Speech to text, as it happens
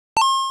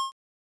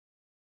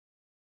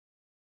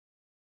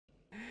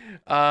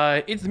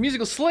It's the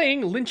musical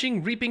slaying,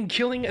 lynching, reaping,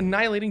 killing,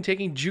 annihilating,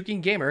 taking,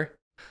 juking gamer.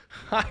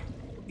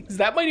 Is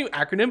that my new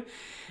acronym?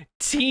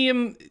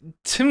 Team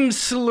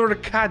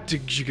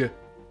Timslurkatjga.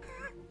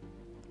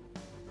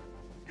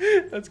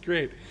 That's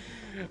great.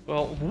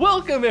 Well,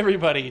 welcome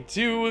everybody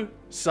to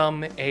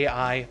Some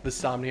AI, the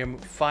Somnium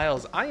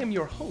Files. I am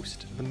your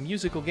host, the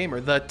musical gamer,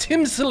 the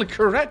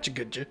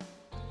Timslurkatjga.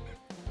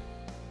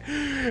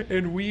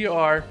 And we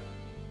are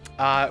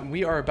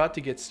about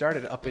to get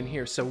started up in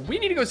here. So we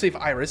need to go save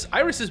Iris.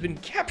 Iris has been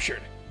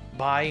captured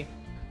by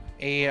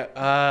a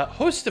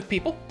host of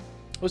people.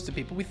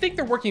 We think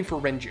they're working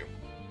for Renju.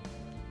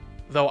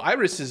 Though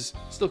Iris is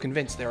still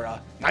convinced they're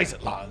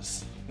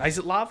Nizetlaws.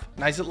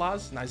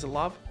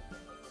 Nizetlov?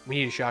 We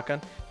need a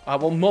shotgun.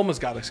 Well, Moma's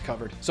got us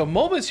covered. So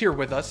Moma's here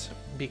with us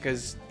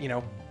because, you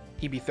know,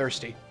 he be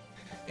thirsty.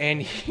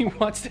 And he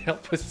wants to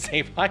help us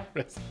save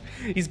Iris.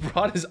 He's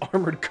brought his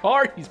armored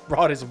car. He's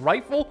brought his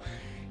rifle.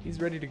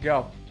 He's ready to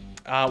go.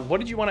 What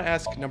did you want to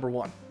ask, number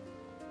one?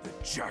 The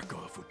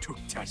jackoff who took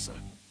Tessa.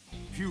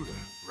 Pewter,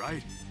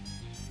 right?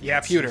 Yeah,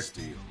 Pewter.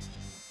 Steal.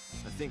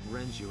 I think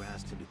Renju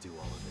asked him to do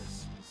all of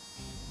this.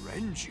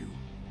 Renju?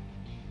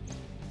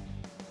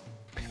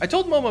 I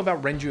told Moma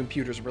about Renju and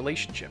Pewter's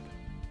relationship.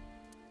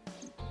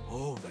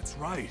 Oh, that's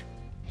right.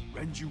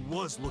 Renju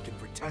was looking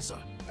for Tessa.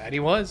 That he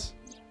was.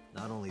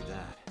 Not only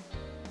that,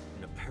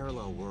 in a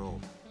parallel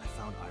world, I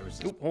found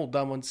Iris's... Oop, hold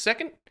on one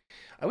second.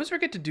 I always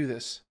forget to do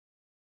this.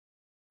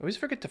 I always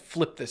forget to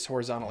flip this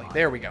horizontally.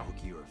 There we go.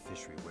 Or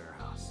fishery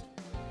warehouse.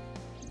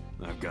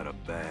 I've got a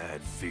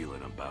bad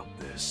feeling about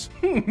this.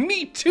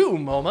 Me too,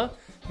 Moma.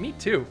 Me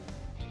too.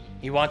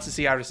 He wants to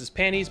see Iris's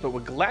panties, but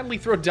would gladly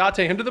throw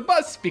Date under the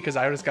bus because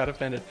Iris got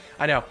offended.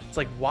 I know. It's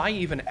like, why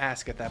even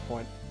ask at that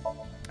point? All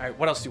right,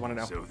 what else do you want to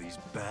know? So these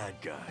bad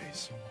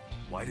guys,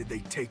 why did they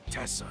take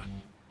Tessa?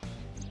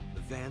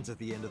 The van's at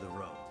the end of the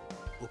row.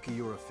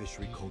 Okiura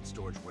Fishery Cold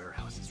Storage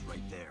Warehouse is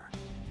right there.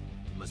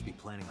 They must be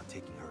planning on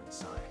taking her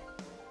inside.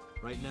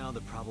 Right now,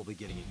 they're probably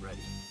getting it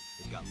ready.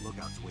 They've got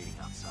lookouts waiting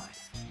outside.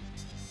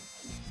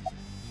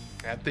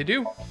 That they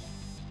do.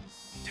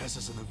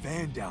 Tessa's in a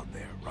van down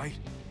there, right?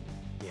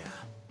 Yeah.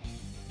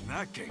 In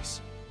that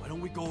case, why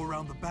don't we go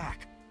around the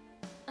back?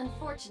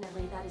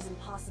 Unfortunately, that is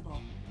impossible.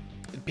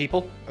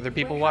 People? Are there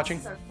people watching?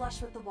 Warehouses are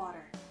flush with the water.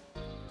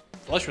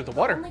 Flush with the The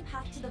water? only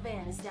path to the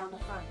van is down the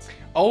front.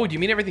 Oh, do you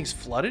mean everything's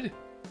flooded?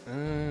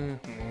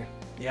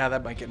 Yeah,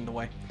 that might get in the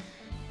way.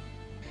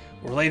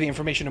 Relay the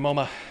information to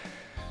Moma.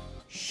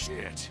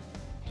 Shit.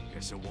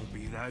 Guess it won't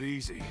be that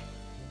easy.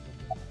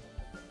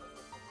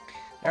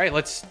 All right,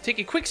 let's take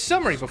a quick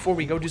summary before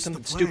we go do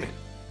something stupid.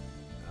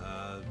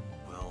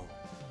 Well...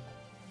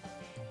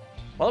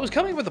 While I was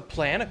coming up with a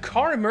plan, a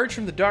car emerged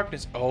from the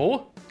darkness.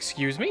 Oh,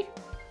 excuse me?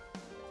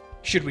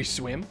 Should we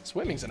swim?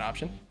 Swimming's an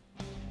option.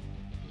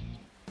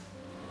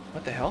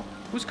 What the hell?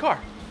 Whose car?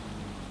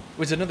 It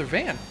was another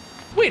van.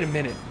 Wait a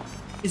minute.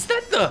 Is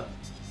that the...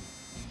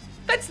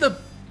 That's the...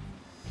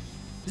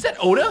 Is that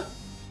Oda?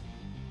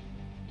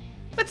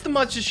 That's the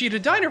Matsushita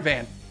Diner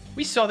van.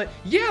 We saw that.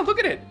 Yeah, look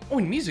at it. Oh,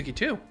 and Mizuki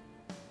too.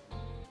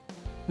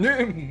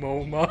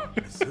 Moma.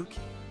 Mizuki?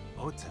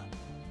 Ota?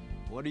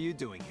 What are you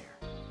doing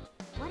here?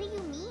 What do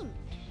you mean?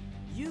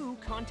 You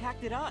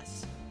contacted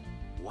us.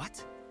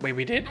 What? Wait,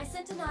 we did? I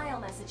sent an IL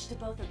message to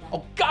both of them.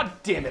 Oh, god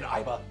damn it,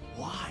 Aiba.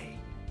 Why?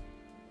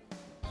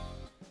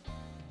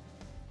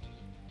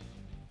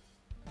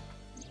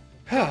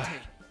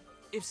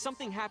 If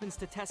something happens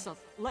to Tessa,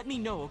 let me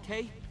know,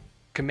 okay?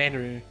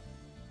 Commander.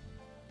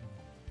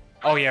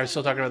 Oh yeah, we're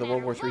still talking about the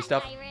World War III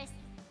stuff.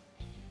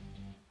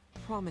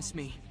 Promise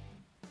me.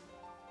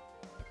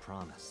 I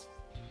promise.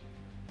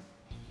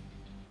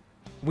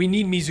 We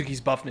need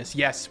Mizuki's buffness.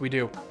 Yes, we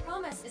do. A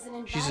promise is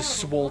an She's a inviolable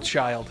swole contract.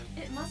 child.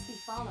 It must be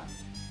followed.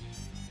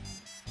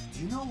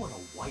 Do you know what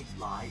a white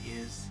lie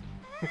is?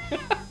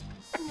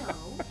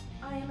 No,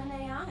 I am an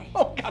AI.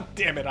 Oh god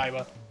damn it,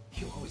 Aiba.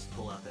 You always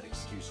pull out that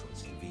excuse when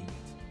it's convenient.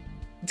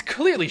 It's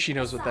clearly she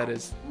knows what that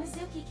is. Besides,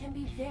 Mizuki can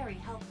be very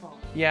helpful.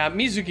 Yeah,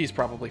 Mizuki's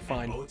probably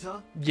fine.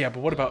 Ota? Yeah,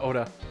 but what about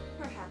Oda?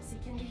 Perhaps he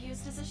can be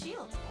used as a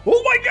shield.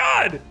 Oh my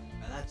god!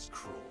 That's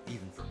cruel,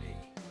 even for me.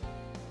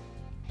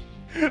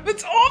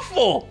 That's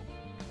awful!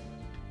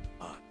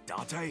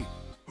 Date?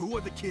 Who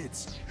are the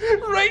kids?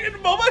 Right,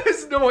 and Mama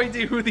has no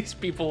idea who these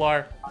people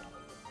are.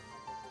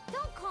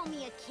 Don't call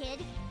me a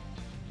kid.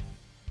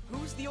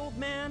 Who's the old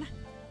man?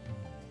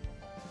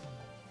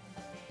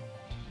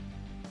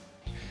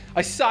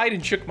 I sighed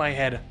and shook my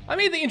head. I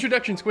made the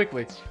introductions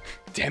quickly.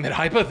 Damn it,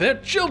 Aiba, they're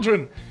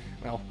children!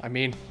 Well, I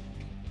mean,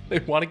 they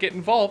want to get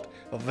involved.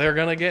 Well, they're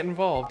gonna get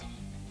involved.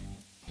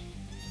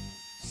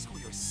 So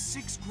your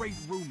 6th grade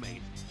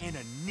roommate and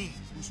a NEET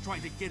who's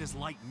trying to get his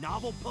light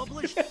novel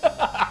published?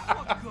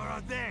 What good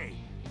are they?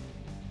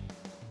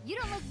 You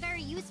don't look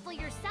very useful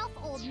yourself,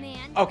 old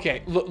man.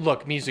 Okay,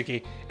 look,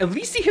 Mizuki. At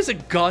least he has a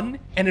gun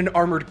and an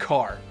armored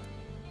car.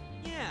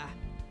 Yeah,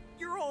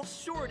 you're all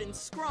short and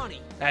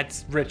scrawny.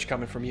 That's rich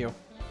coming from you.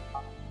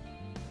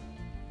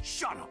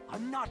 Shut up,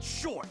 I'm not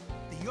short.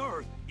 The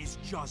Earth is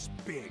just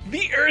big.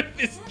 The Earth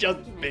is That just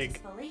argument big. is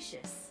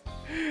fallacious.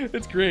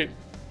 It's great.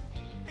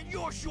 And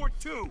you're short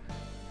too.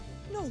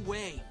 No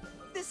way.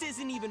 This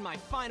isn't even my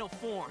final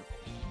form.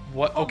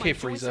 What? All Okay, my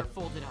joints Frieza. are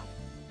folded up.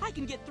 I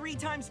can get 3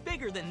 times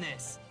bigger than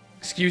this.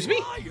 Excuse me?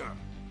 Liar.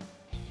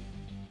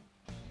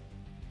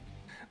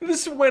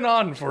 This went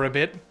on for a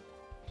bit.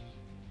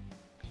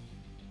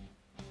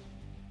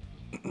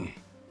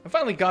 I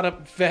finally got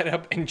up, fed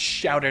up, and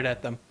shouted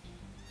at them.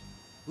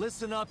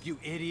 Listen up, you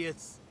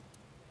idiots.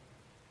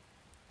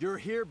 You're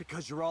here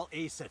because you're all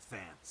ASET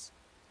fans.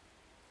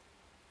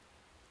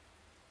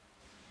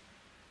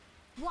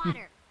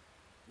 Water.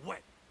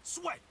 Wet.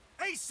 Sweat.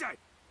 ASET.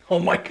 Oh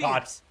my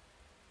god. Beats.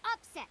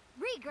 Upset.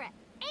 Regret.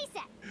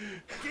 ASAP.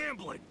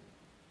 Gambling.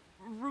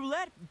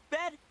 Roulette,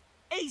 bet,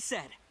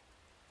 ASET.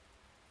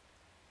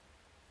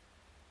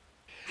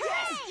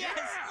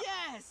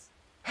 Yes!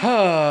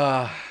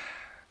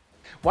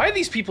 Why are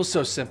these people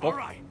so simple? All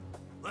right.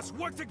 Let's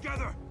work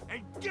together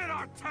and get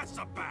our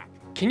Tessa back.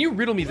 Can you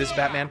riddle me this,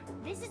 Batman?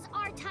 This is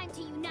our time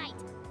to unite.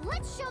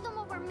 Let's show them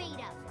what we're made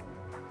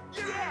of.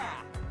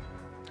 Yeah!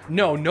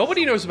 No,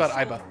 nobody knows about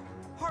Aiba.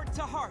 Heart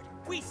to heart,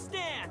 we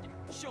stand.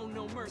 Show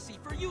no mercy,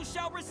 for you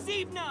shall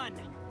receive none.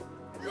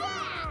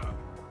 Yeah!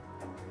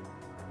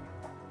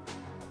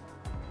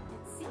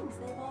 It seems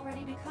they've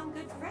already become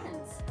good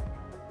friends.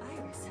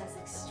 Iris has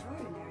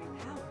extraordinary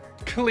power.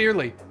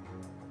 Clearly.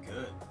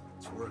 Good.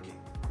 It's working.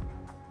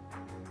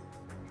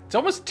 It's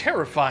almost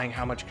terrifying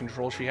how much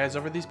control she has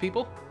over these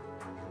people.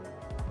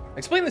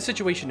 Explain the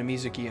situation to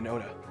Mizuki and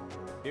Oda.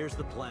 Here's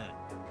the plan.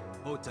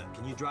 Ota,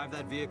 can you drive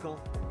that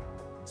vehicle?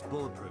 It's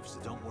bulletproof, so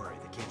don't worry.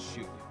 They can't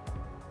shoot you.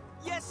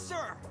 Yes,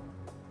 sir.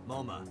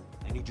 Moma,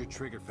 I need your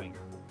trigger finger.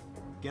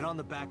 Get on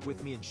the back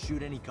with me and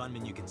shoot any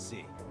gunman you can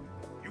see.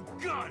 You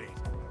got it.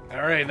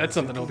 Alright, that's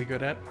something I'll be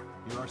good at.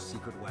 You're our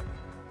secret weapon.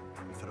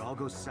 If it all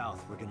goes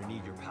south, we're gonna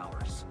need your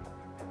powers.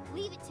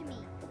 Leave it to me.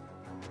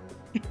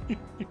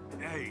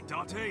 Hey,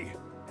 Date.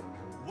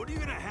 What are you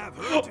gonna have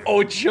her do?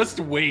 Oh, just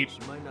wait. She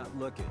might not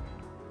look it.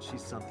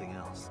 She's something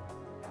else.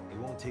 They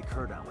won't take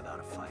her down without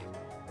a fight.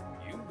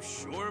 You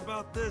sure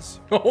about this?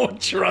 Oh,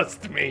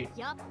 trust me.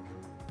 Yup.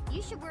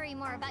 You should worry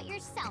more about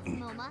yourself,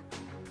 Moma.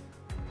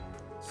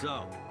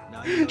 So,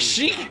 now you know your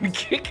She jobs. can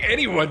kick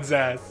anyone's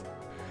ass.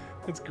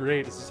 That's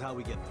great. This is how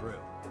we get through.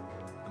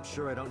 I'm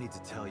sure I don't need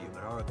to tell you,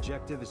 but our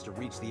objective is to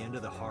reach the end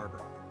of the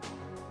harbor.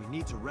 We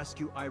need to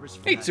rescue Iris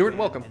from Hey, that Stuart, van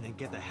welcome. and then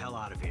get the hell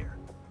out of here.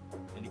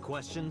 Any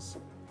questions?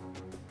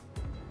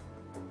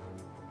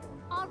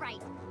 All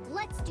right,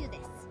 let's do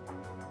this.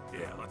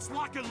 Yeah, let's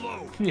lock and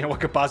load. Yeah, what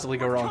could possibly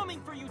go We're wrong?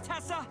 coming for you,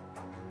 Tessa.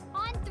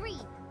 On 3.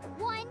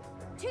 1,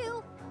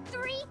 2,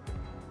 3,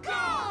 go!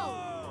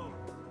 Go!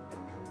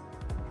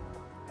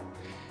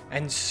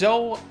 And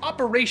so,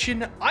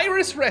 Operation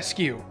Iris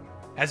Rescue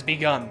has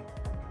begun.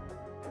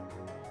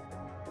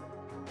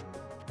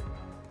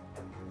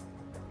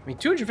 I mean,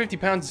 250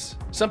 pounds,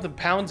 something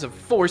pounds of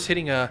force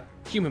hitting a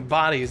human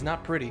body is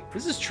not pretty.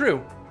 This is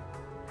true.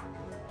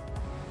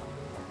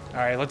 All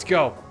right, let's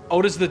go.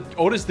 Oda's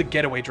the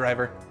getaway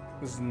driver.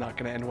 This is not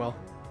gonna end well.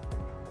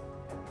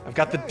 I've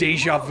got the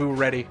deja vu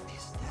ready.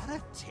 Is that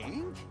a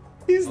tank?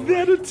 Is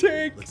that a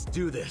tank? Let's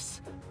do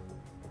this.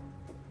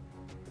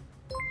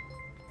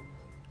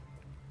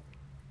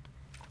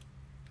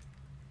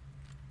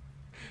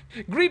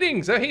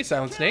 Greetings. Oh, hey,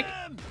 Silent Snake.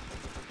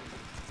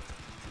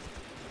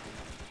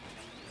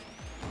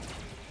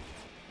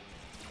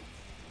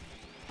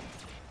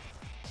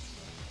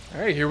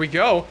 All right, here we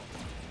go.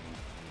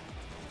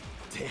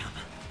 Damn,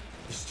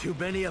 there's too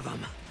many of them.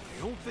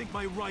 I don't think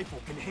my rifle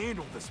can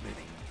handle this many.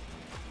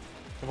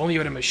 If only you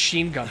had a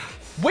machine gun.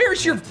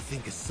 Where's your have to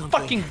think of something.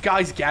 fucking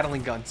guy's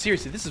Gatling gun?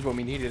 Seriously, this is when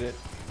we needed it.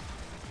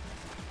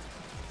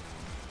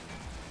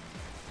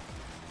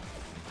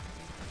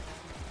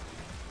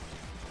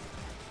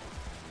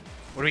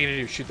 What are we gonna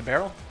do? Shoot the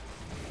barrel?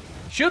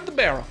 Shoot the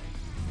barrel.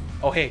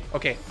 Oh, hey,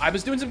 okay. I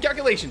was doing some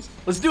calculations.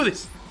 Let's do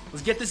this.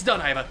 Let's get this done,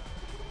 Iva.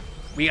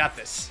 We got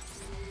this.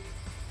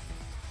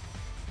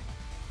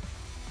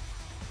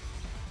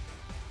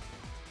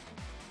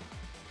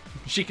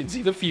 She can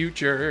see the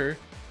future.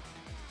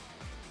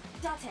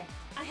 Date,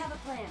 I have a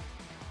plan.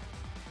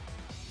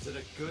 Is it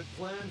a good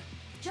plan?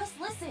 Just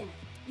listen.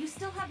 You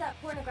still have that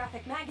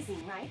pornographic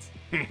magazine,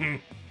 right?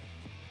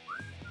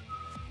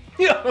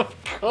 Yeah, of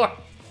course.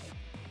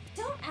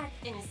 Don't act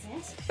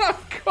innocent.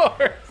 Of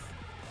course.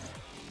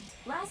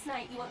 Last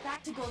night you went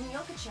back to Golden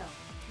Yokocho.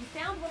 You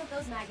found one of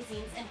those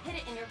magazines and hid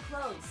it in your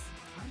clothes.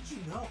 How did you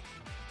know?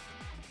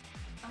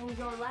 On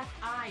your left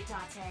eye,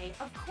 Date.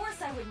 Of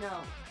course I would know.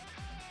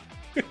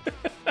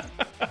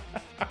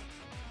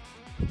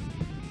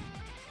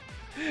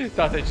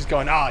 Dante just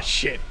going, ah,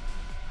 shit.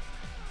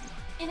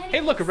 In any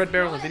Hey, look, a case, red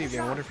barrel roll in a video it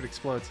game. I shot. wonder if it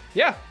explodes.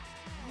 Yeah.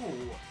 Oh,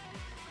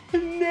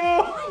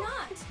 No. Why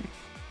not?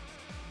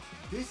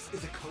 this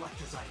is a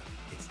collector's item.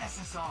 It's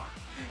SSR.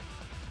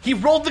 He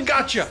rolled the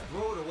gotcha.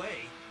 Throw it away.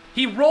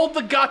 He rolled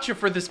the gotcha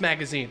for this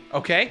magazine,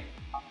 okay?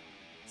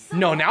 So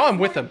No, what now is I'm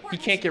with more him. He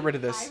important can't to get you, rid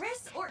of this.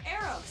 Iris or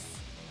Eros?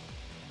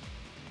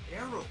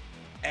 Arrow.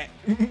 Eh,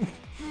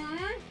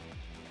 Hmm?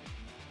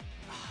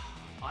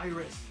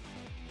 Iris.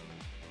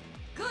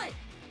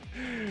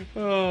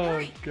 Oh,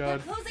 Hurry,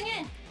 God. they're closing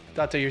in.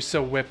 Dante, you're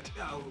so whipped.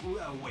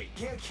 Wait,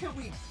 can't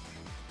we?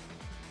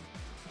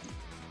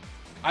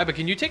 Iba,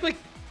 can you take, like,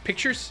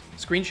 pictures?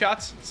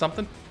 Screenshots?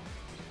 Something?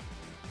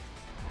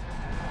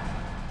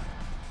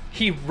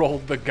 He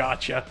rolled the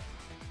gotcha.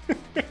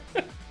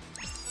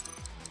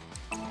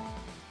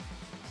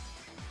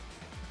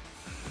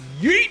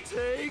 Yeet!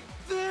 Take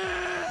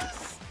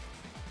this!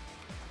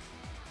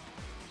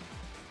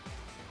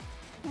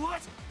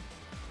 What?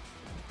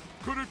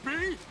 Could it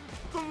be?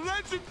 The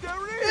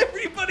legendary?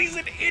 Everybody's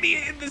an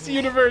idiot in this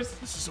universe.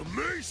 This is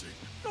amazing.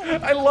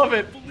 I love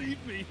it. Believe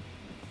me.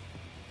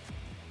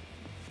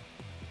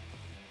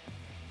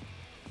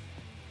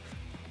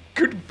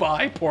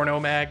 Goodbye, porno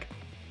mag.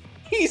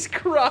 He's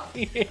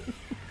crying.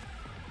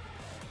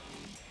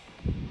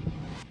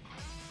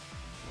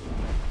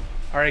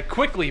 All right,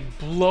 quickly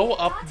blow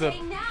up the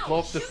Dante,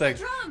 now, the shoot thing.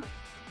 drum.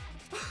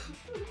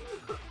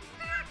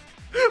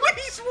 Look,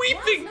 he's Now's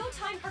weeping. no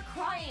time for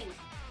crying.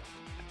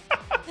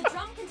 The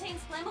drum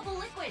contains flammable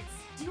liquids.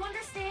 Do you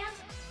understand?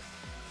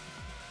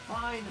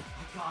 Fine,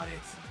 I got it.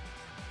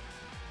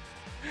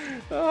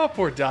 Oh,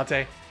 poor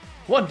Dante.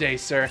 One day,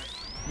 sir,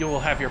 you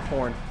will have your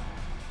porn.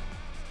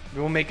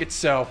 We will make it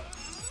so.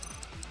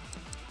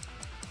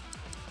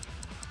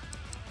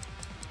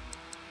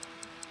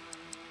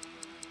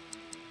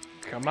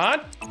 Come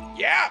on.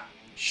 Yeah!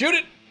 Shoot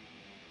it!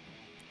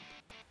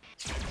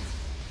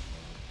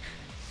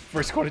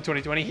 First quarter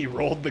 2020, he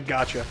rolled the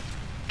gotcha.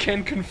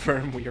 Can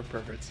confirm we are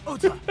perverts. On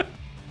it.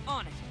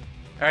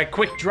 Alright,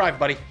 quick drive,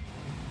 buddy.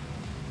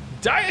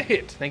 Die a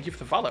hit. Thank you for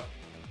the follow.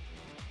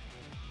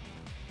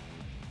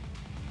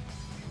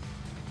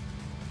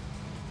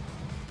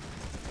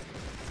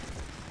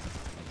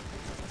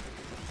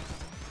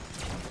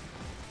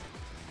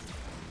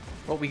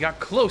 Well, we got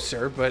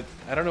closer, but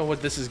I don't know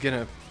what this is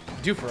gonna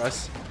do for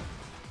us.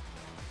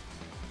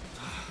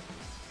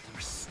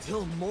 There's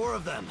still more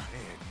of them.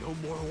 And no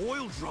more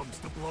oil drums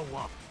to blow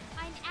up.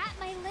 I'm at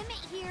my limit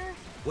here.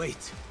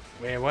 Wait,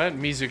 Wait, what?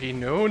 Mizuki,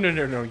 no.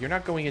 You're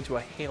not going into a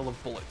hail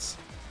of bullets.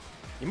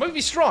 You might be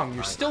strong.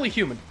 You're still a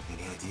human.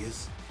 any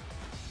ideas?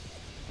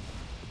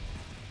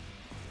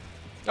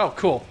 Oh,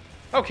 cool.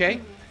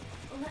 Okay.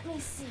 Let me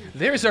see.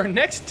 There's our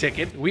next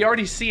ticket. We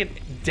already see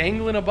it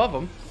dangling above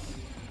him.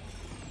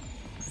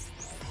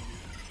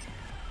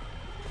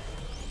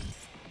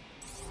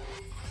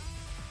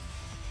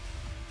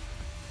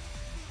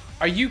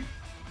 Are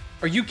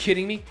you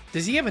kidding me?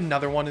 Does he have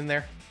another one in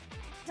there?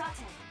 Date,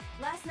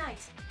 last night,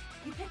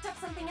 you picked up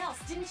something else,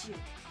 didn't you?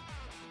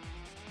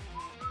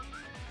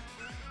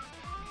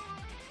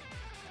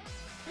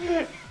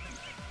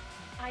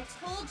 I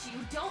told you,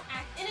 don't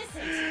act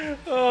innocent.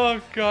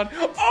 Oh god.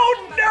 Talking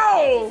Oh about the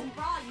no! panties and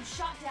bra you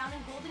shot down in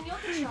Golden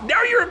Yoko.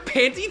 Now you're a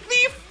panty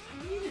thief?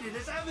 I needed it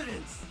as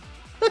evidence.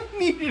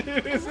 Needed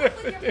it as Enough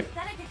with your evidence.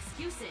 pathetic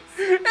excuses.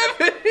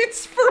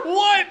 Evidence for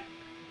what?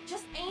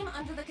 Just aim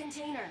under the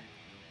container.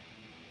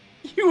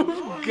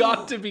 You've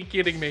got to be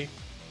kidding me.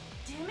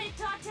 Damn it,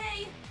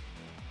 Date!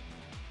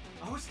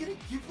 I was gonna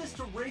give this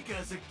to Reika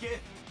as a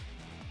gift.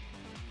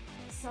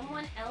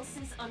 Someone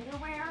else's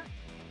underwear?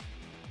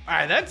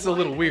 Alright, that's a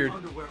little Wine weird.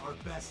 and underwear are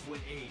best when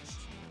aged.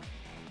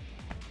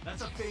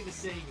 That's a famous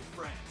saying in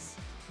France.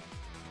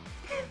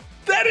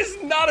 That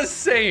is not a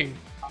saying.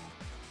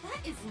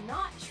 That is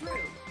not true.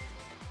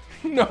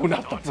 No,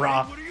 not the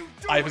bra. What are you doing?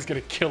 I was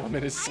gonna kill him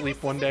in his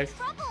sleep one day.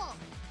 Trouble.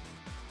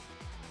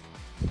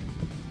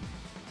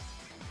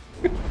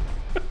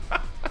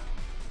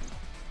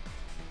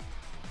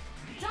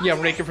 Yeah,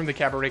 Reika from the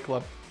Cabaret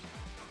Club.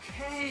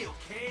 Okay.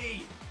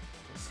 I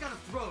just gotta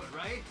throw it,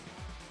 right?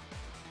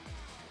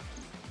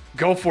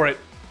 Go for it.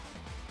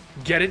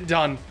 Get it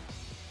done.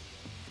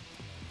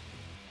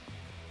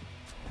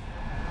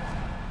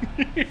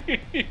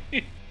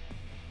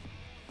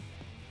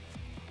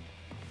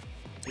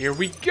 Here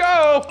we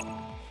go.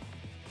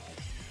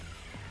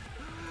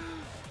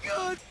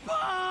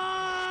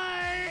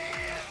 Goodbye!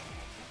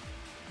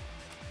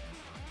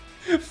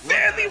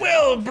 Fare thee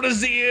well,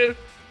 Brazil.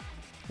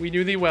 We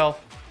knew thee well.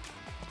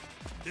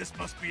 This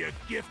must be a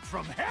gift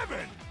from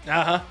heaven.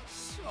 Uh-huh.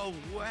 So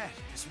wet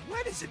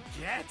as it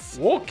gets.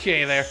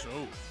 Okay there. So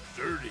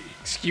dirty.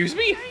 Excuse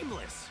me?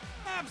 Shameless.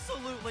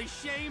 Absolutely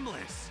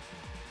shameless.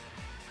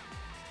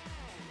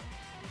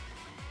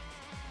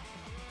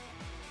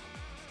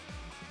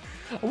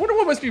 I wonder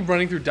what must be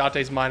running through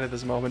Date's mind at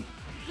this moment.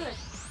 Good.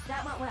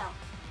 That went well.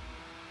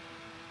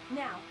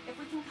 Now, if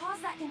we can cause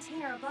that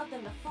container above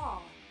them to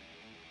fall.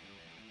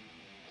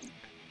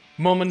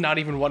 Moma not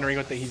even wondering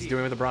what he's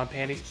doing with the brown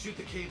panties. Shoot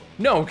the cable.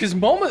 No, because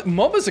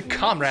Moma's a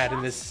comrade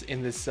in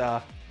this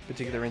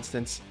particular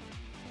instance.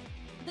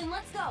 Then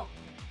let's go.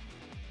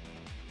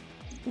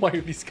 Why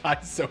are these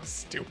guys so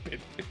stupid?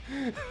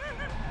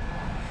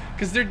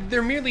 Because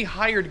they're merely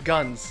hired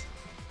guns.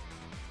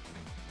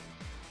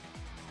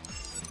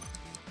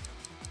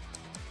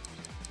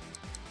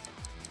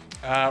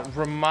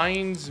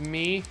 Reminds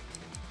me.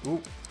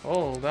 Ooh,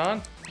 hold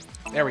on.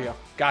 There we go.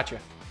 Gotcha.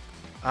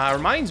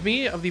 Reminds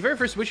me of the very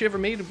first Switch I ever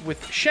made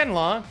with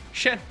Shenlong.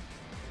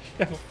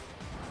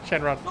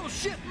 Shenron. Oh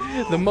shit,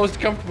 move! The most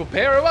comfortable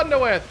pair of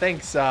underwear.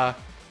 Thanks,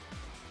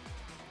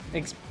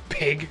 thanks,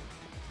 pig.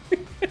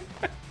 What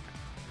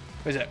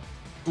is that?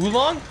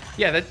 Oolong?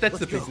 Yeah, that's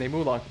the pig's name,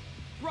 Oolong.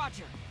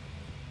 Roger.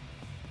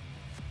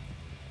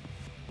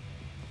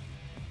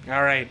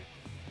 All right.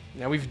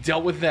 Now we've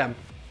dealt with them.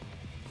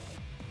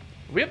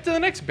 Are we up to the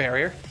next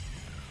barrier?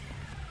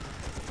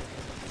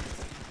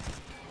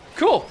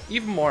 Cool,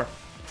 even more.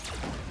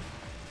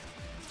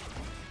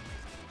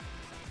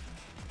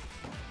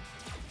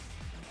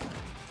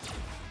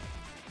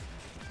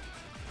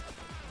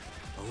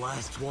 The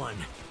last one.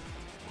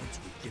 Once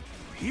we get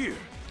through here.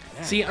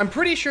 See, I'm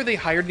pretty sure they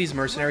hired these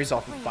mercenaries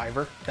off of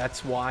Fiverr.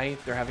 That's why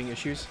they're having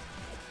issues.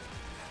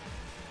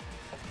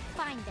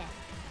 Find them.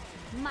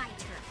 My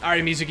turn. All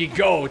right, Mizuki,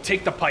 go.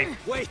 Take the pipe.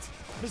 Wait!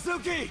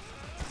 Mizuki!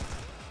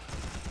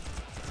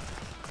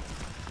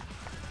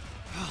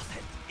 Oh,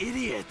 that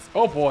idiot!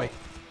 Oh, boy.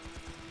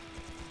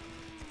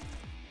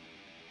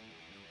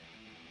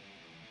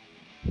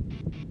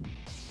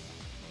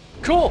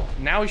 Cool.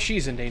 Now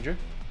she's in danger.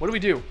 What do we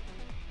do?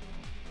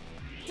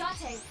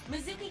 Date,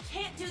 Mizuki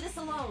can't do this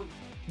alone.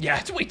 Yeah,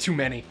 it's way too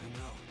many. I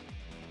know.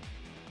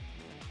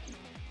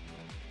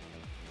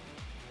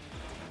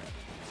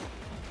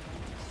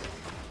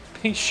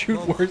 They shoot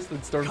Mama, worse than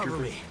Cover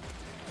stormtroopers.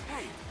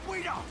 Hey, me.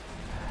 wait up!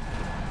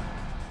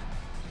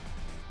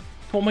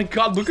 Oh my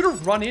god, look at her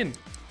run in.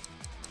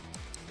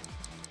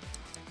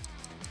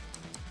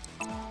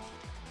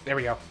 There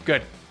we go.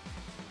 Good.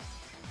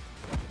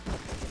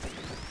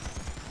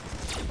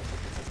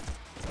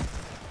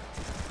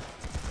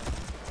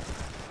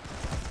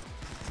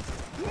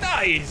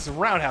 Nice!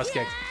 Roundhouse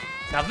kicks.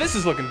 Now this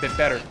is looking a bit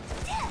better.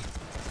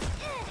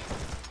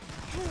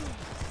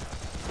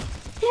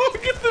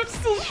 Look at them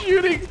still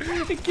shooting.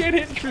 They can't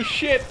hit for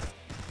shit.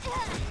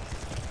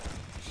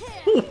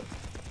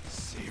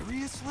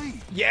 Seriously?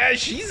 Yeah,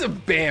 she's a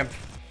bamf.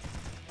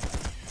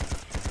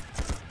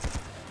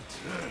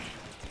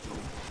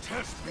 Don't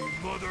test me,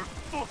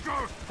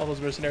 motherfucker! All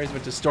those mercenaries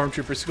went to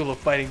Stormtrooper School of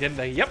Fighting, didn't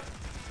they? Yep.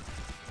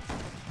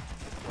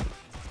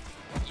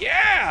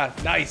 Yeah!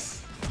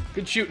 Nice.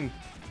 Good shooting.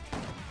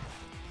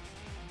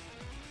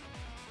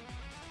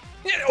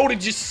 Yeah, Oda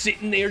just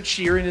sitting there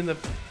cheering in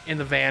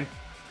the van.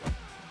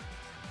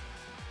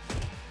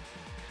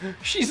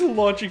 She's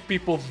launching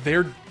people.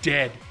 They're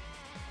dead.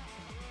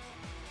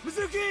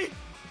 Mizuki!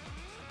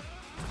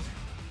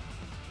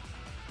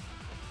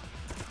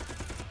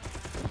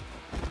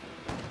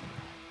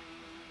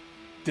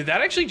 Did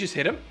that actually just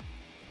hit him?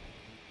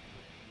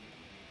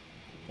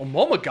 Well,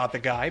 Momo got the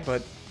guy,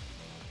 but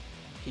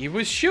he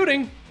was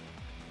shooting.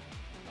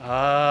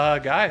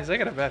 Guys, I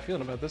got a bad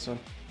feeling about this one.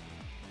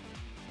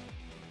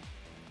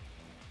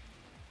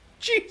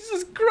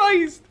 Jesus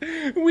Christ!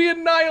 We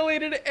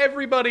annihilated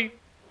everybody.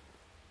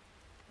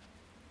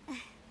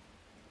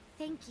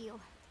 Thank you.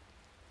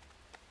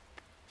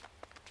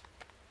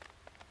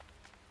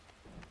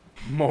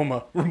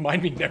 Moma,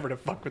 remind me never to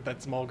fuck with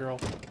that small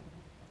girl.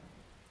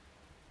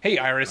 Hey,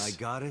 Iris. My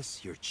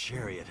goddess, your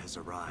chariot has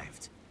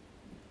arrived.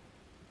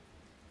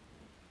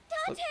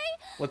 Dante!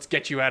 Let's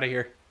get you out of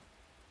here.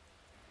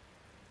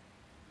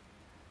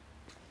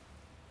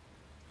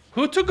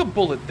 Who took a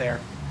bullet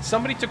there?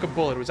 Somebody took a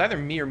bullet. It was either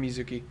me or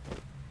Mizuki.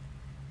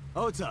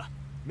 Ota,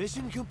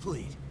 mission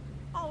complete.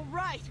 All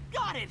right,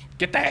 got it.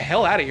 Get the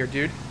hell out of here,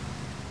 dude.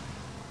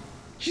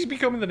 She's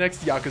becoming the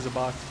next Yakuza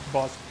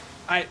boss.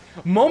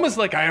 Moma's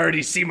like, I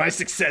already see my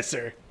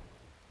successor.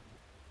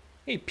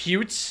 Hey,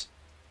 Putes.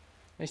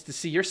 Nice to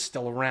see you're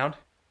still around.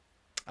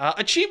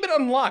 Achievement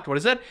unlocked. What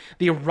is that?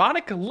 The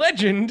erotic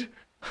legend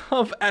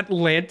of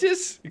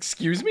Atlantis?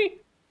 Excuse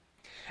me?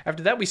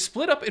 After that, we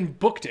split up and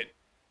booked it.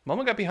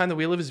 Moma got behind the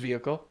wheel of his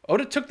vehicle.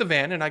 Oda took the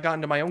van, and I got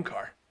into my own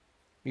car.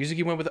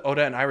 Mizuki went with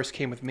Oda, and Iris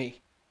came with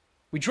me.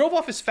 We drove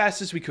off as fast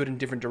as we could in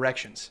different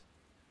directions.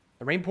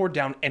 The rain poured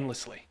down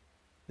endlessly.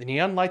 The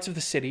neon lights of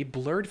the city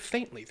blurred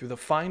faintly through the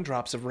fine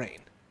drops of rain.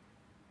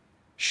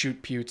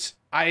 Shoot, Putes.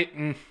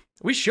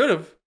 We should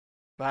have,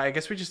 but I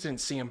guess we just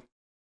didn't see him.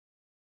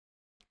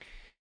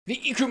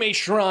 The Ikume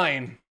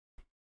Shrine.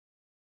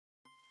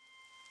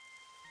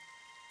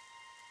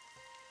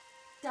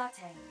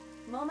 Date,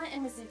 Moma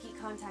and Mizuki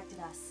contacted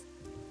us.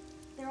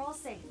 They're all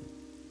safe.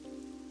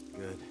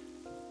 Good.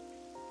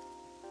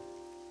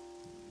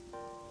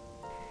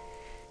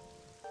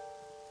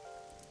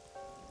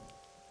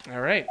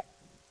 All right.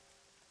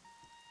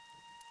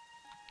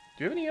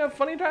 Do you have any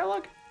funny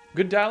dialogue?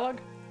 Good dialogue?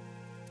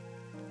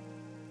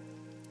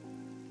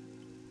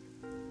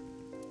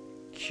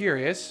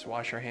 Curious.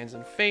 Wash our hands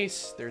and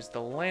face. There's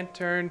the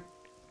lantern.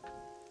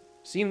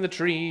 Seen the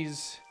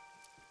trees.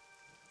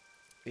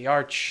 The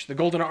arch. The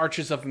golden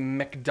arches of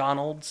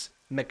McDonald's.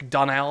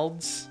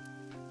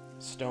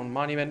 Stone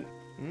monument.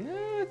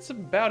 That's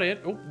about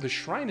it. Oh, the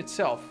shrine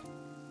itself.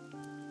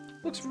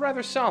 Looks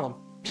rather solemn.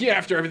 Yeah,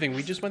 after everything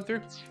we just went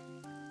through.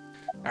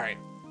 Alright.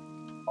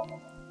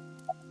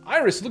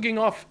 Iris looking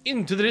off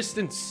into the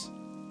distance.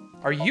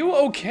 Are you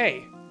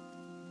okay?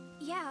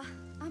 Yeah,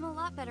 I'm a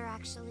lot better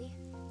actually.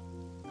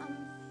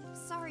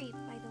 Sorry,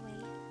 by the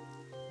way,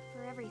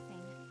 for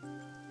everything.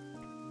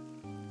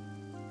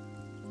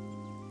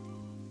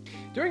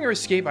 During her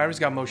escape, Iris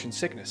got motion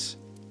sickness.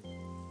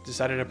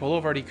 Decided to pull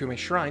over at Ikume's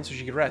shrine so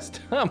she could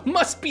rest.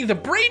 Must be the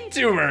brain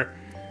tumor!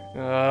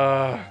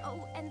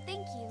 Oh, and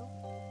thank you.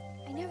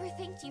 I never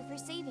thanked you for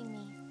saving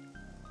me.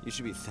 You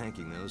should be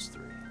thanking those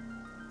three.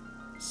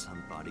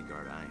 Some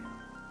bodyguard I am.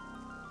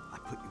 I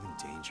put you in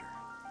danger.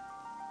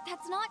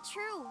 That's not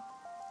true.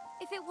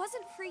 If it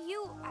wasn't for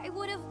you, I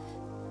would have...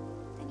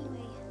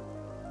 Anyway,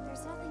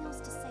 there's nothing else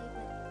to say,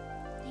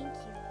 but thank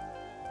you.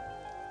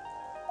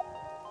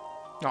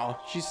 Oh,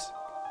 she's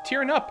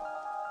tearing up.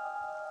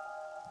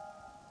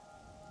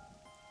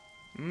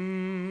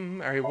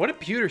 Alright, what did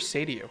Pewter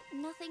say to you?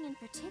 Nothing in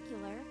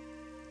particular.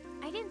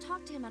 I didn't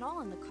talk to him at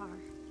all in the car.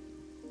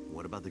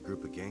 What about the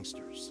group of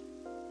gangsters?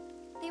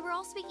 They were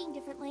all speaking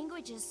different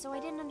languages, so I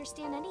didn't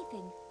understand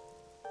anything.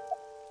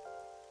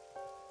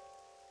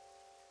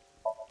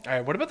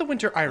 Alright, what about the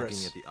winter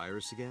iris? Looking at the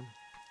iris again?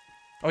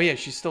 Oh yeah,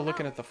 she's still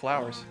looking at the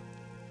flowers.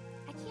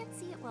 I can't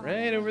see it well.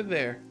 Right over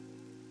there.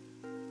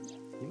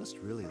 You must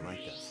really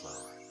like that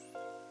flower.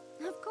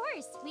 Of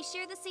course, we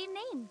share the same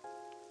name.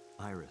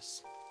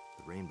 Iris,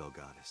 the rainbow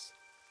goddess.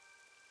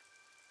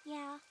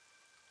 Yeah,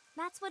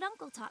 that's what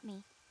Uncle taught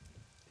me.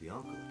 The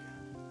uncle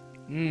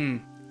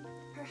again.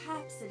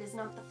 Perhaps it is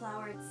not the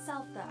flower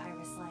itself that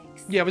Iris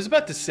likes. Yeah, I was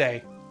about to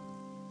say.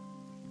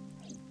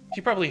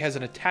 She probably has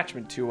an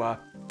attachment to,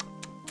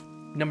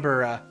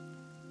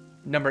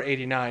 number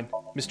 89,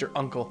 Mr.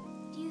 Uncle.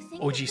 Do you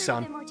think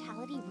Oji-san. the fruit of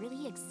immortality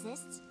really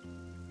exists?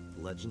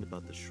 The legend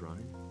about the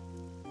shrine?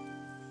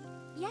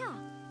 Yeah,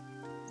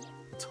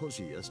 I told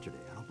you yesterday,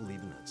 I don't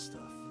believe in that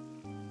stuff.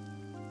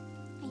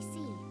 I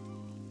see.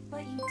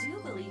 But you do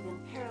believe in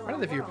parallel I don't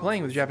know if you're worlds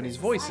playing with and Japanese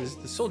secret voices. The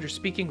societies. soldiers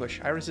speak English.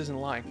 Iris isn't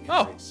lying. Because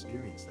I Oh!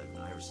 experienced that in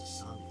Iris'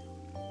 Somnium.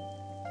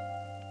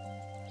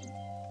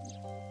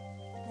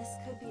 This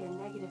could be a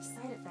negative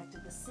side effect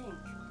of the sync.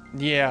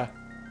 Yeah.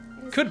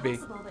 It is Could be.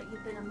 possible that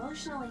you've been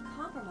emotionally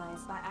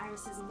compromised by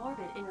Iris's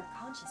morbid inner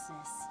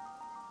consciousness.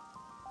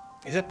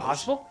 Is it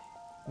possible?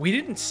 We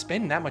didn't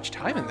spend that much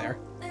time in there.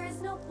 There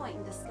is no point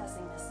in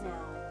discussing this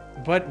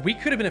now. But we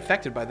could have been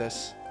affected by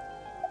this.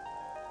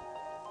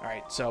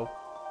 Alright, so,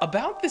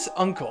 about this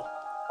uncle.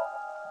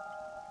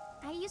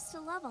 I used to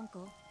love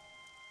Uncle.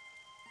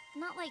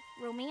 Not like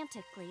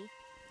romantically.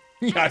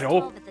 Yeah, I was know.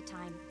 12 at the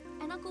time,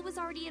 and Uncle was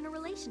already in a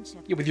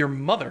relationship. Yeah, with your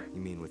mother.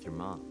 You mean with your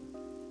mom?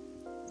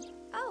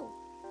 Oh,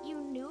 you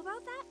knew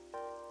about that?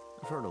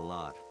 I've heard a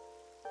lot.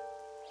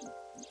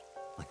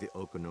 Like the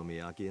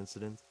Okonomiyaki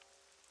incident?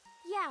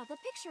 Yeah, the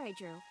picture I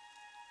drew.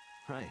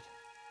 Right.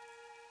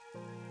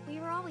 We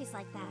were always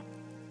like that.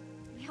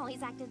 We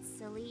always acted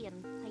silly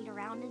and played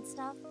around and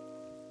stuff.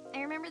 I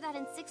remember that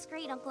in 6th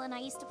grade, Uncle and I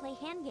used to play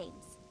hand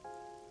games.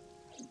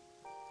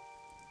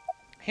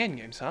 Hand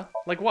games, huh?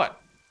 Like what?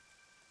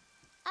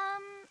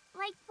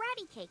 Like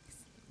ratty cakes.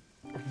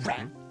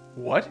 Rat?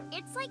 What?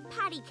 It's like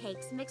patty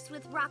cakes mixed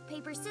with rock,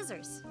 paper,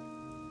 scissors.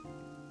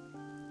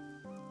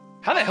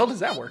 How the hell does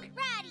that work?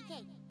 Ratty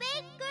cake,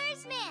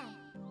 baker's man.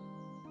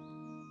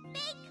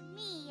 Bake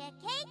me a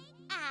cake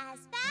as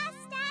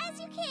fast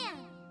as you can.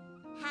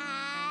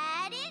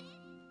 Hat it,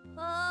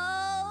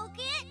 poke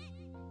it,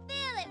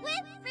 fill it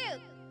with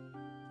fruit.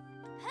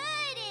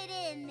 Put it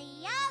in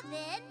the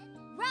oven.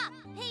 Rock,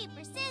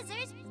 paper,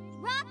 scissors,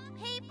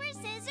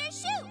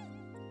 shoot.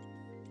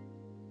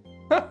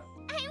 Huh.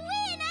 I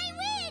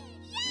win!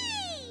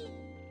 Yay!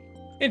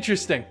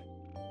 Interesting.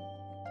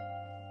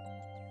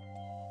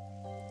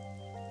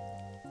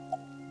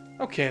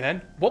 Okay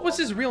then. What was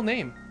his real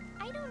name?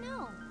 I don't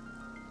know.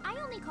 I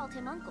only called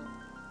him Uncle.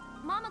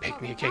 Mama Bake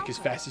called me a him cake as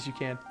Falco. fast as you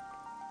can.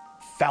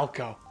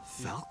 Falco.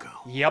 Falco.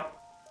 Yep.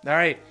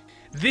 Alright.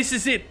 This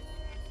is it.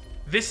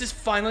 This is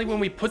finally when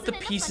we put the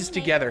Isn't it a pieces funny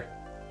name? together.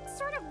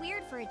 Sort of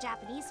weird for a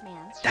Japanese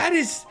man.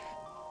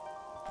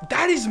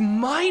 That is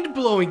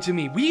mind-blowing to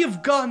me. We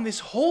have gone this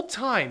whole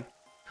time.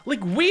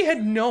 Like, we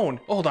had known...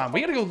 Hold on, we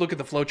gotta go look at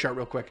the flowchart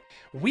real quick.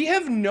 We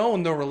have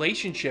known the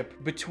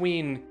relationship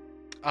between,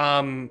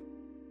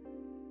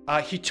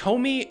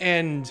 Hitomi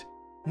and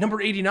number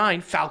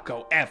 89,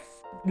 Falco,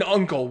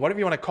 Uncle, whatever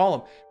you want to call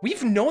him.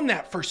 We've known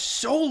that for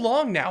so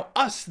long now,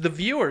 us, the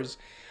viewers.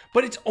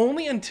 But it's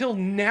only until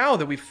now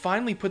that we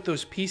finally put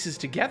those pieces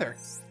together.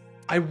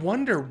 I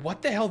wonder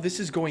what the hell this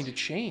is going to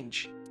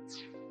change.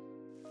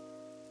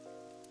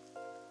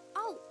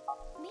 Oh,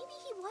 maybe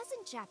he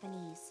wasn't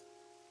Japanese.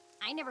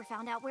 I never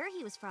found out where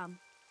he was from.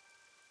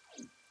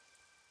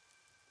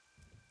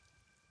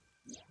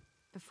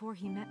 Before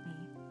he met me,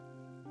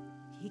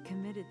 he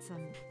committed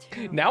some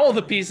terrible Now all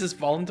the crime. pieces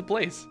fall into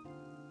place.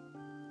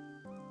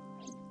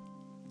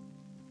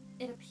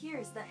 It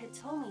appears that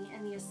Hitomi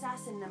and the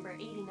assassin number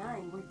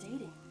 89 were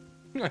dating.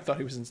 I thought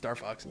he was in Star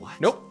Fox. What?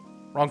 Nope.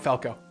 Wrong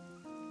Falco.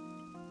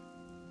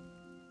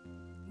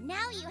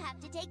 Now you have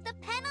to take the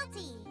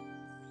penalty.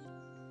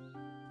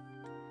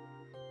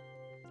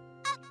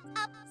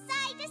 Up,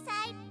 side to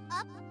side,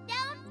 up,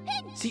 down,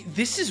 pin. See,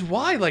 this is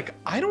why, like,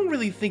 I don't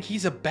really think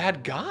he's a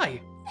bad guy.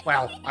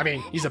 Well, I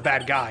mean, he's a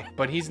bad guy,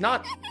 but he's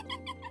not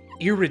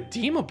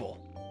irredeemable,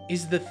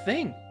 is the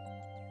thing.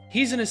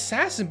 He's an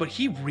assassin, but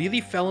he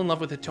really fell in love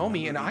with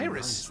Hitomi and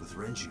Iris. With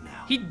Renju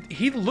now.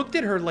 He looked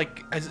at her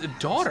like as a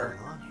daughter.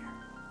 What's going on here?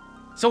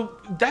 So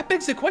that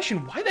begs the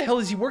question, why the hell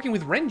is he working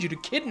with Renju to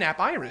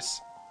kidnap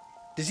Iris?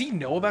 Does he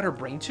know about her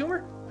brain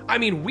tumor? I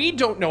mean, we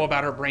don't know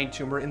about her brain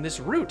tumor in this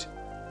route.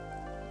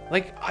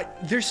 Like,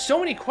 there's so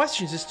many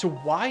questions as to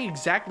why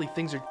exactly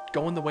things are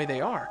going the way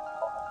they are.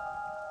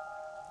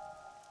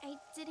 I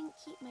didn't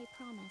keep my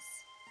promise.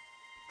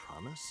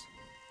 Promise?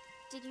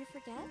 Did you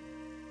forget?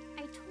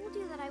 I told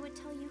you that I would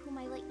tell you who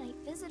my late-night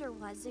visitor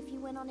was if you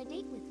went on a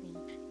date with me.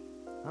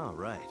 Oh,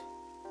 right.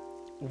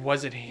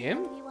 Was it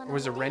him? Or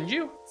was it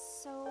Renju?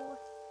 So,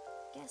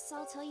 guess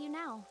I'll tell you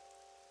now.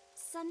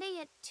 Sunday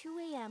at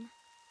 2 a.m.,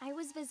 I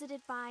was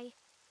visited by...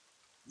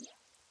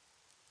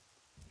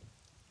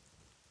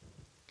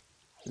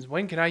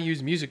 When can I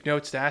use music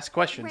notes to ask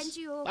questions?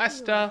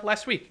 Renju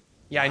Last week.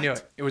 Yeah, I knew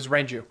it. It was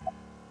Renju.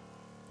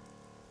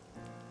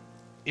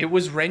 It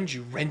was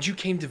Renju. Renju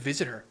came to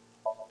visit her.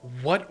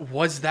 What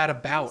was that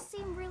about? He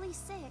seemed really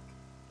sick.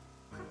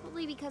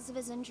 Probably because of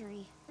his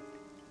injury.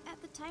 At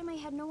the time, I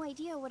had no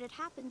idea what had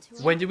happened to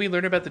him. When did we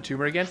learn about the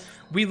tumor again?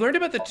 We learned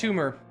about the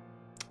tumor.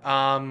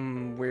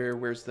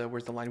 Where's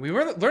the line? We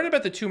learned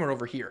about the tumor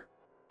over here.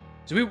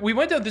 So we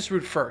went down this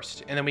route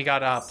first, and then we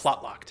got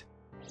plot locked.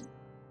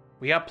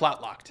 We got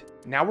plot locked.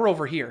 Now we're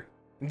over here.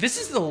 This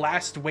is the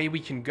last way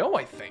we can go,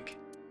 I think.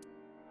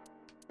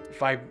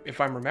 If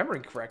I'm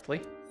remembering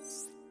correctly.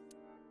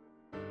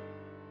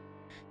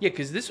 Yeah,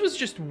 because this was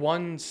just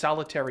one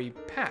solitary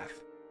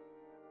path.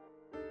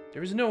 There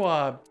was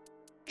no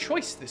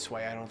choice this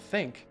way, I don't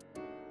think.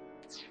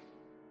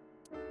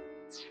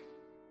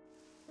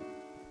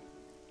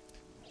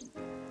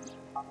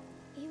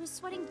 He was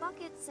sweating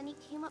buckets and he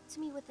came up to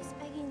me with this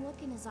begging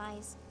look in his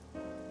eyes.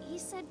 He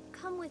said,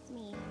 "Come with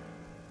me."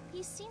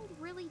 He seemed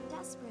really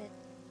desperate.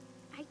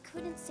 I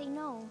couldn't say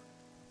no,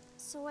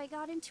 so I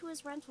got into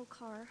his rental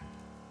car.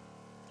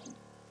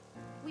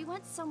 We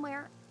went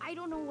somewhere, I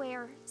don't know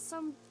where,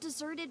 some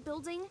deserted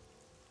building.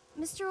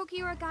 Mr.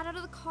 Okiura got out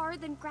of the car,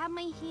 then grabbed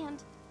my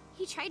hand.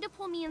 He tried to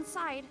pull me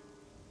inside.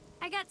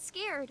 I got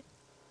scared.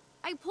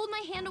 I pulled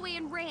my hand away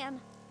and ran.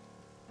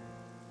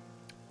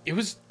 It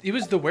was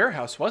the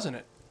warehouse, wasn't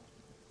it?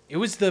 It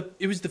was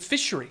the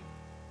fishery.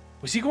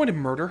 Was he going to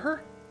murder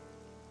her?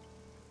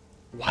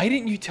 Why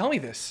didn't you tell me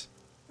this?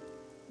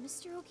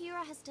 Mr.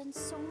 Okiura has done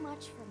so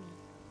much for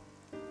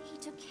me. He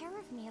took care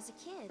of me as a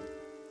kid.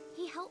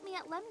 He helped me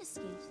at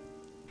Lemniscate.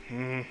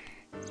 I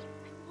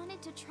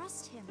wanted to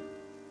trust him.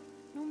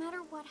 No matter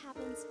what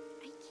happens,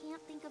 I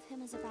can't think of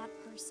him as a bad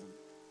person.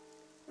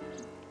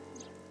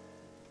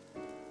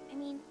 I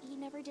mean, he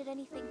never did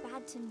anything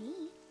bad to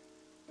me.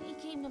 He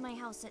came to my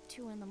house at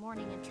 2 in the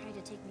morning and tried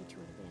to take me to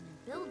an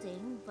abandoned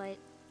building, but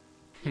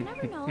you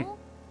never know.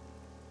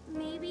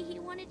 Maybe he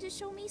wanted to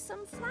show me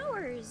some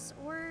flowers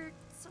or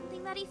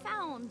something that he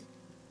found.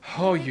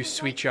 Oh, you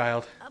sweet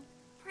child. A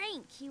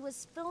prank he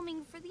was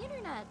filming for the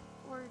internet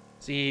or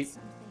See,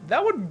 something.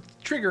 that would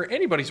trigger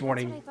anybody's That's what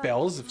I warning thought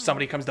bells at if the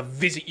somebody time. comes to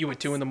visit you at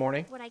 2 in the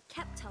morning What I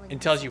kept telling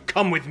and tells you, myself.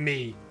 "Come with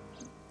me."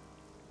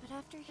 But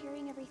after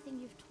hearing everything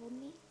you've told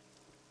me,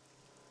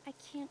 I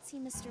can't see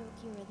Mr.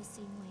 Okiura the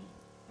same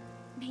way.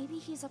 Maybe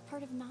he's a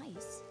part of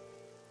Nice.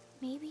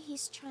 Maybe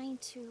he's trying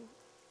to...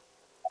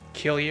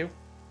 Kill you?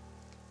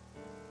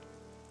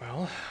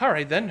 Well,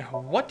 alright then.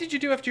 What did you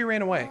do after you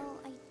ran away?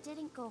 Well, I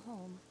didn't go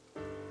home.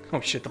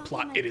 Oh shit, the thought he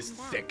plot, might it is come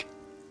back. thick.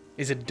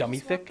 Is it dummy I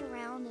just thick? walked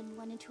around and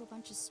went into a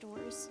bunch of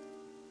stores.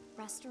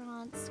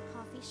 Restaurants,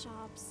 coffee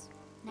shops,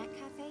 net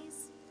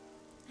cafes.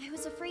 I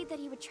was afraid that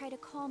he would try to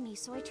call me,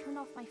 so I turned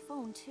off my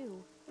phone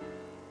too.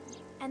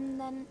 And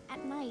then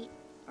at night,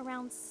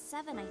 around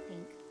 7 I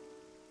think,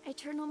 I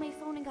turned on my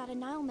phone and got a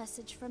Nile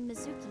message from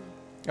Mizuki.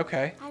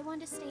 Okay. I want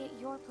to stay at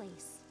your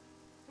place.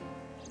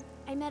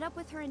 I met up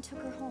with her and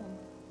took her home.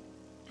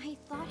 I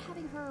thought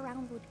having her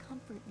around would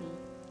comfort me.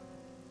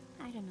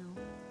 I don't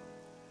know.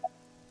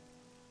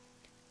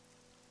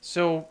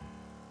 So,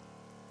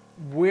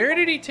 where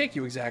did he take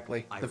you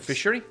exactly? The Iris,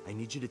 fishery? I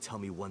need you to tell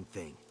me one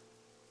thing.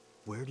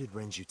 Where did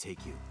Renju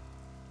take you?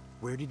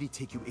 Where did he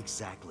take you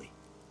exactly?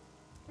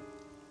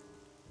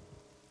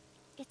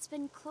 It's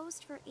been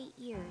closed for 8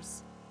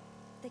 years.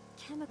 The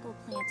chemical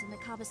plant in the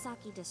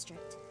Kawasaki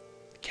district.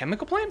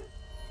 Chemical plant?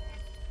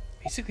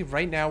 Basically,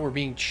 right now we're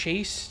being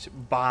chased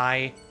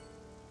by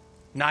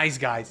nice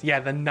guys. Yeah,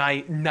 the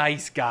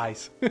nice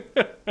guys.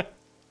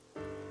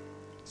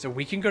 So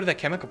we can go to that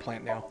chemical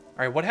plant now.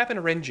 All right, what happened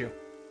to Renju?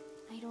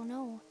 I don't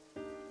know.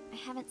 I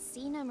haven't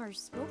seen him or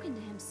spoken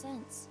to him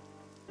since.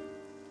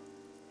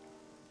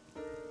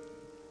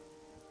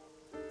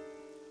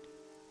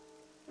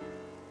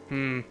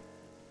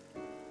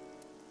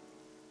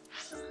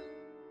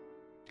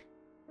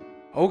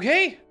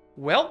 Okay,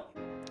 well,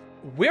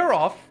 we're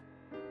off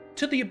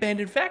to the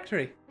abandoned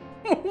factory.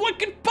 What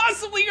could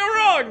possibly go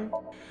wrong?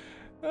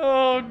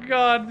 Oh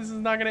god, this is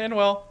not gonna end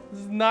well.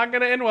 This is not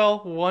gonna end well,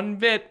 one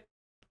bit.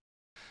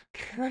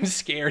 I'm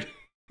scared.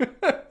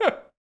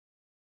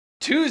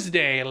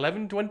 Tuesday,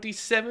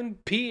 11:27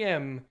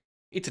 p.m.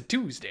 It's a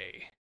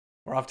Tuesday.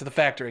 We're off to the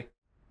factory.